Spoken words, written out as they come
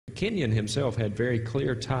Kenyon himself had very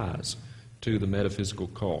clear ties to the metaphysical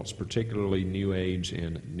cults, particularly New Age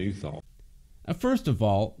and New Thought. First of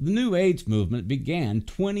all, the New Age movement began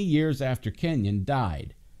 20 years after Kenyon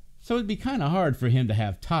died, so it'd be kind of hard for him to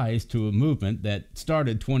have ties to a movement that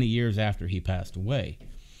started 20 years after he passed away.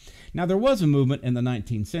 Now, there was a movement in the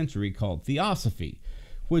 19th century called Theosophy,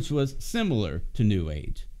 which was similar to New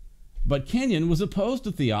Age. But Kenyon was opposed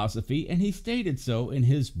to Theosophy, and he stated so in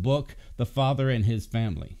his book, The Father and His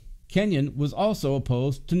Family. Kenyon was also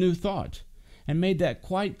opposed to New Thought, and made that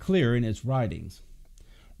quite clear in his writings.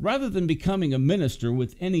 Rather than becoming a minister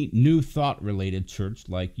with any New Thought-related church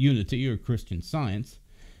like Unity or Christian Science,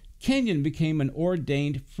 Kenyon became an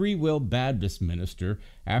ordained Free Will Baptist minister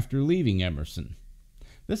after leaving Emerson.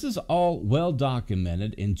 This is all well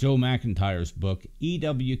documented in Joe McIntyre's book,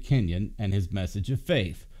 E.W. Kenyon and His Message of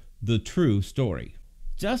Faith, The True Story.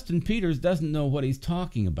 Justin Peters doesn't know what he's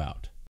talking about.